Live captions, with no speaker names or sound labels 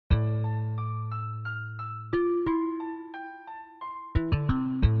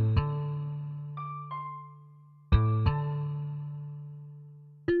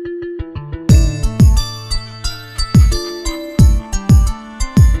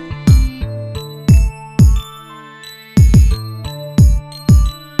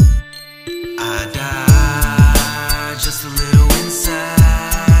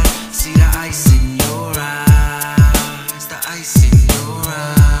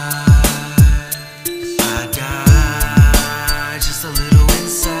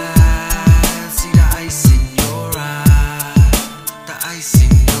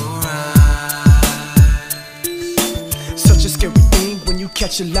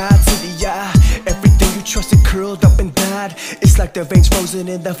watch you lie to the eye. Everything you trusted curled up and died. It's like the veins frozen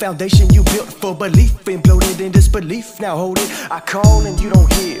in the foundation you built for belief, imploded in disbelief. Now hold it. I call and you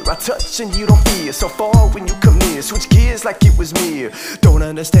don't hear, I touch and you don't feel. So far when you come near, switch gears like it was me. Don't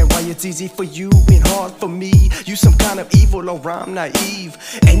understand why it's easy for you and hard for me. You some kind of evil or I'm naive,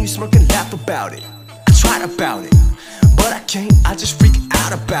 and you smirk and laugh about it. I tried about it, but I can't, I just freak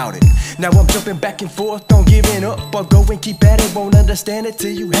out about it. Now I'm jumping back and forth on giving up or go and keep at it. Won't understand it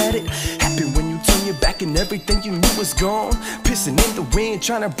till you had it. Happened when you turn your back and everything you knew was gone. Pissing in the wind,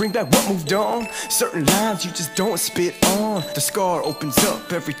 trying to bring back what moved on. Certain lines you just don't spit on. The scar opens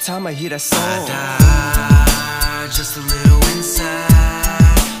up every time I hear that song. I die just a little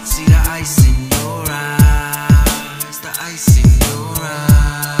inside. See the ice in your eyes, the ice in your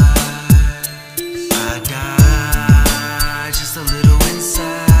eyes. I die just a little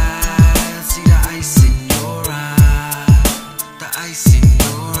inside. See the ice in your eyes, the ice in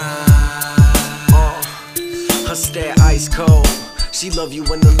your eyes. Her stare ice cold. She love you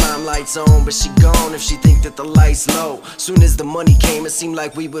when the limelight's on, but she gone if she think that the light's low. Soon as the money came, it seemed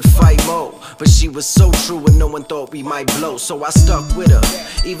like we would fight more. But she was so true and no one thought we might blow. So I stuck with her,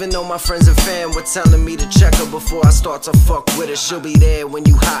 even though my friends and fam were telling me to check her before I start to fuck with her. She'll be there when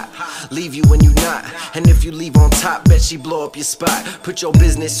you hot, leave you when you not. And if you leave on top, bet she blow up your spot. Put your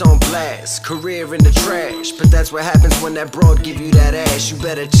business on blast, career in the trash. But that's what happens when that broad give you that ass. You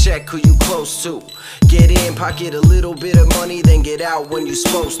better check who you close to. Get in, pocket a little bit of money, then get out when you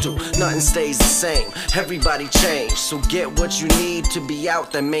supposed to. Nothing stays the same, everybody change. So get what you need to be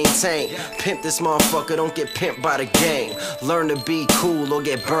out and maintain. Pimp this motherfucker, don't get pimped by the game. Learn to be cool or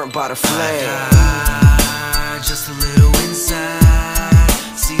get burnt by the flame. I die just a little inside.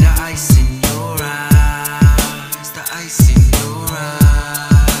 See the ice in your eyes, the ice in your eyes.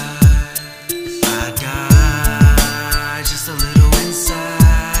 I die just a little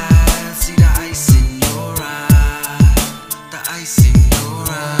inside. See the ice in your eyes, the ice in your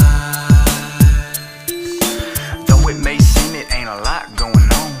eyes. Though it may seem it ain't a lot going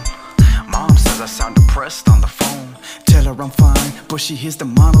on, Mom says I sound depressed on the phone. Tell her I'm fine, but she hears the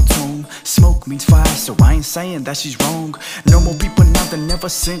monotone. Smoke means fire, so I ain't saying that she's wrong. No more people now than ever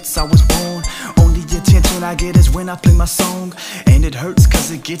since I was born. Only attention I get is when I play my song. And it hurts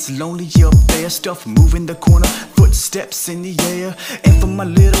cause it gets lonely up there. Stuff moving the corner, footsteps in the air. And for my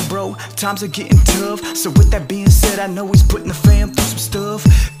little bro, times are getting tough. So with that being said, I know he's putting the fam through some stuff.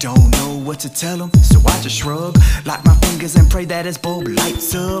 Don't know what to tell him, so I just shrug. Lock my fingers and pray that his bulb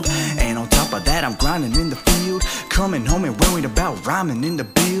lights up. And on top of that, I'm grinding in the field, coming home and worried about rhyming in the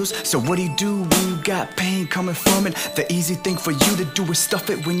bills. So what do you do when you got pain coming from it? The easy thing for you to do is stuff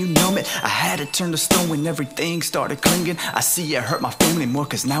it when you numb it. I had to turn to stone when everything started clinging. I see it hurt my family more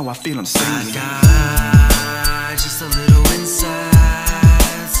cause now I feel I'm singing. I die just a little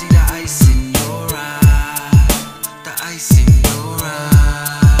inside. See the ice in your eyes, the ice in your eyes.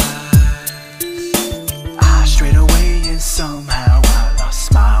 I strayed away and somehow I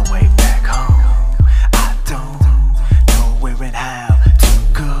lost my way back home. I don't know where and how to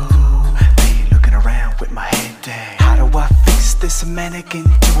go. Be looking around with my head down. How do I fix this mannequin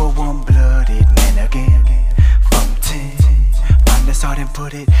to a warm-blooded man again? From 10, find this heart and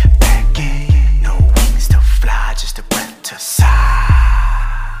put it back in. No wings to fly, just a breath to sigh.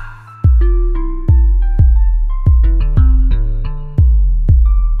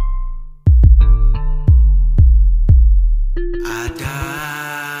 I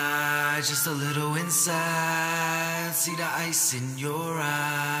die just a little inside. See the ice in your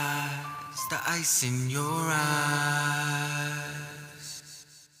eyes, the ice in your eyes.